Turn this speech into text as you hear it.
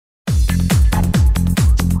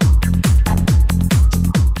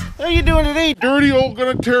you doing today? Dirty old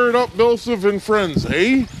gonna tear it up, BillSiff and friends,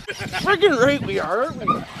 eh? Freaking right we are, aren't we?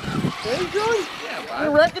 Hey, John? Yeah, You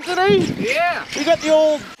wreck it today? Yeah. We got the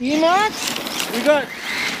old e-Maxx. We got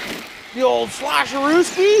the old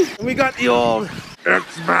Slasherooski. And we got the old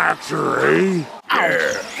X-Maxxer, eh?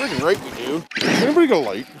 Yeah. Freaking right we do. Anybody got a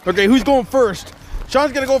light? Okay, who's going first?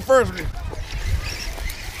 Sean's gonna go first.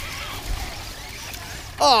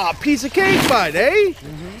 Aw, piece of cake, bud, eh?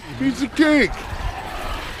 Piece of cake.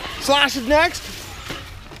 Slash is next.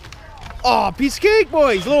 Aw, piece of cake,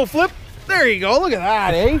 boys. Little flip. There you go. Look at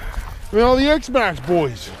that, eh? Well, the X-Maxx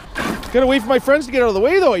boys. Gotta wait for my friends to get out of the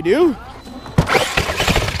way, though, I do.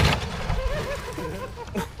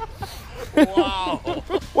 Wow.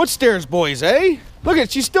 What stairs, boys, eh? Look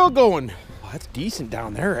at, she's still going. Oh, that's decent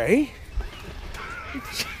down there, eh?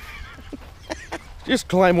 Just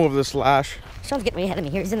climb over the Slash. Sean's getting way ahead of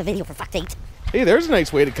me here. He's in the video, for fuck's sake. Hey, there's a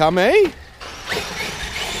nice way to come, eh?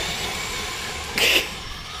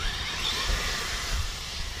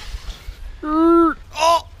 Oh!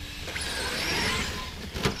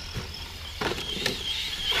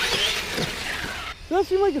 Does that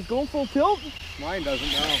seem like it's going full tilt? Mine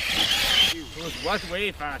doesn't know. It was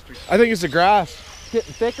way faster. I think it's the grass. It's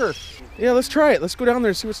getting thicker. Yeah, let's try it. Let's go down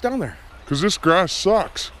there and see what's down there. Because this grass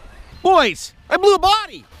sucks. Boys, I blew a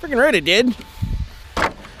body. Freaking right I did.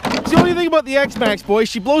 It's the only thing about the x-Maxx, boys.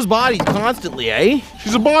 She blows bodies constantly, eh?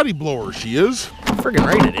 She's a body blower, she is. Freaking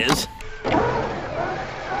right it is.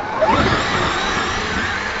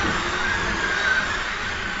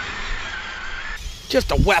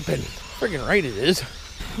 Just a weapon. Freaking right it is.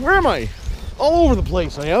 Where am I? All over the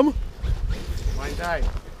place I am. Mine died.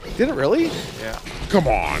 Did it really? Yeah. Come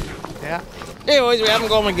on. Yeah. Hey boys, we have them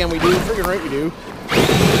going again. We do. Freaking right we do.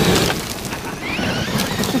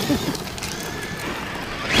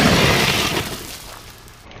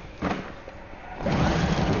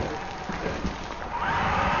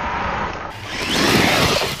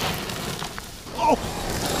 Oh!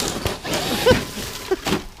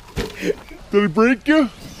 Did it break you?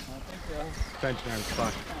 Suspension arm's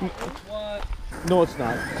fucked. What? No, it's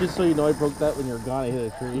not. Just so you know, I broke that when you were gone. I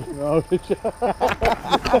hit a tree. Oh, good job.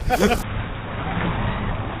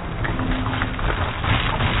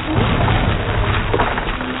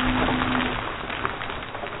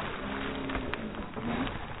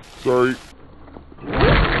 Sorry.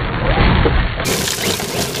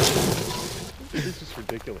 This is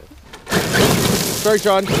ridiculous. Sorry,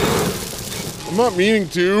 Sean. I'm not meaning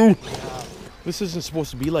to. This isn't supposed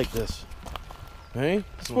to be like this. Hey?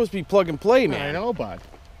 It's supposed to be plug and play, man. I know, bud.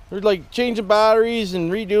 They're like changing batteries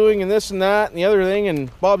and redoing and this and that and the other thing,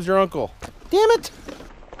 and Bob's your uncle. Damn it!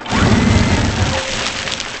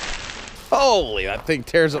 Holy, that thing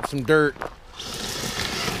tears up some dirt.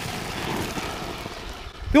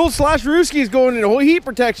 The old Slasherooski is going into heat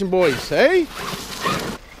protection, boys, hey?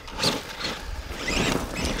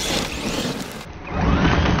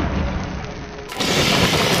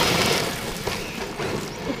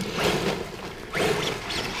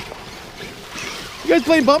 You guys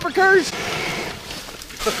playing bumper cars?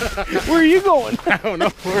 Where are you going? I don't know.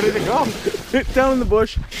 Where did it go? Down in the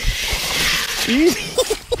bush.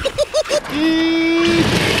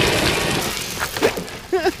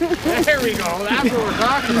 There we go. That's what we're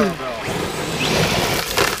talking about,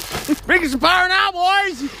 Bill. Making some power now,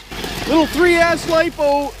 boys! Little 3S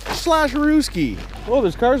LiPo Slasherooski. Oh,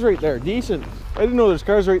 there's cars right there. Decent. I didn't know there's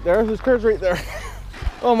cars right there. There's cars right there.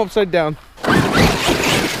 Oh, I'm upside down.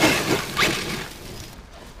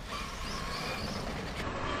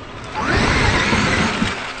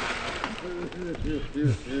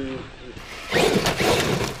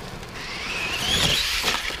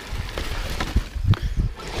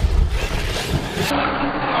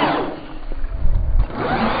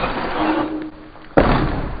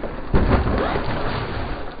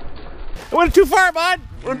 I went too far, bud.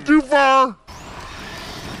 Went too far.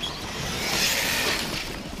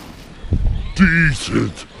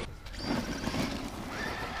 Decent.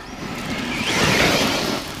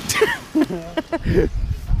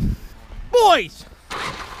 Boys!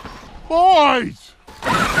 Boys!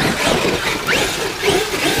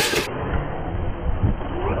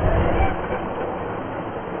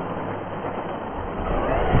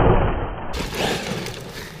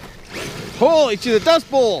 Holy shit, the Dust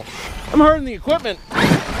Bowl! I'm hurting the equipment.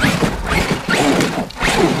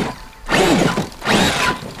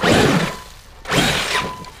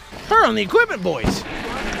 Hurt on the equipment, boys.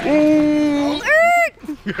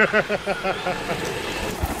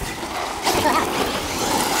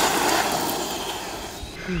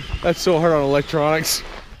 That's so hard on electronics.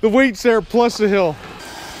 The weight's there plus the hill.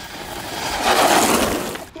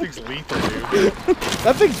 thing's lethal, dude.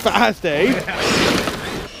 That thing's fast, eh?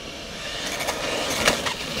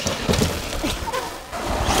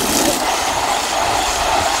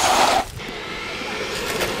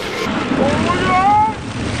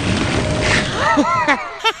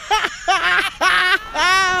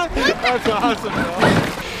 That's awesome,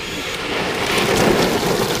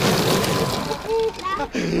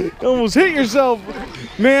 You almost hit yourself.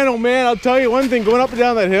 Man, oh man, I'll tell you one thing, going up and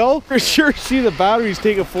down that hill, for sure see the batteries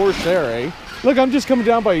take a force there, eh? Look, I'm just coming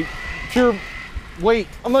down by pure weight.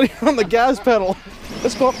 I'm not even on the gas pedal.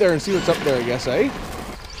 Let's go up there and see what's up there, I guess, eh?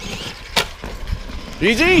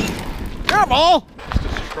 Easy! Careful!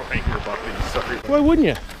 destroying your bucket. Sorry. Why wouldn't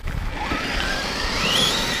you?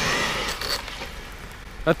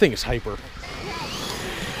 That thing is hyper.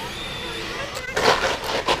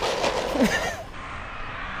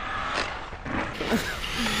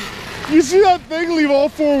 You see that thing leave all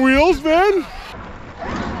four wheels, man?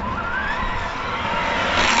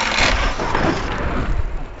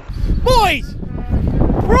 Boys!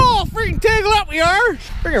 We're all freaking tangled up, we are!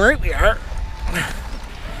 Freaking right we are.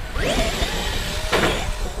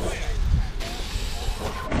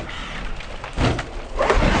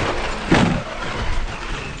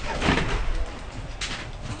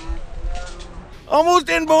 Almost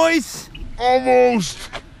in, boys! Almost.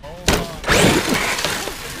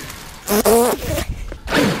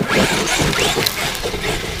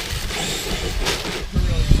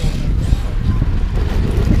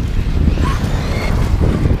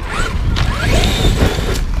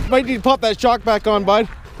 Might need to pop that shock back on, bud.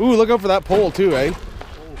 Ooh, look out for that pole too, eh?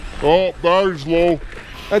 Oh, battery's low.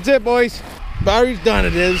 That's it, boys. Battery's done,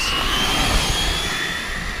 it is.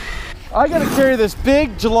 I gotta carry this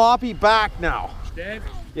big jalopy back now. Dead?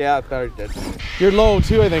 Yeah, battery's dead. You're low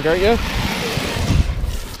too, I think, aren't you?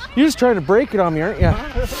 You're just trying to break it on me, aren't you?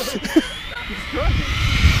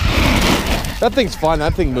 That thing's fun,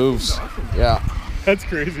 that thing moves. Yeah. That's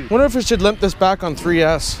crazy. Wonder if I should limp this back on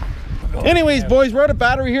 3S. Anyways, boys, we're out of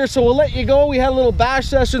battery here, so we'll let you go. We had a little bash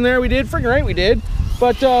session there. We did, freaking right we did.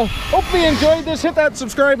 But hopefully you enjoyed this. Hit that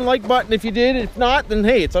subscribe and like button if you did. If not, then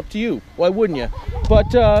hey, it's up to you. Why wouldn't you?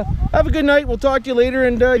 But have a good night. We'll talk to you later,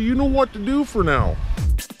 and You know what to do for now.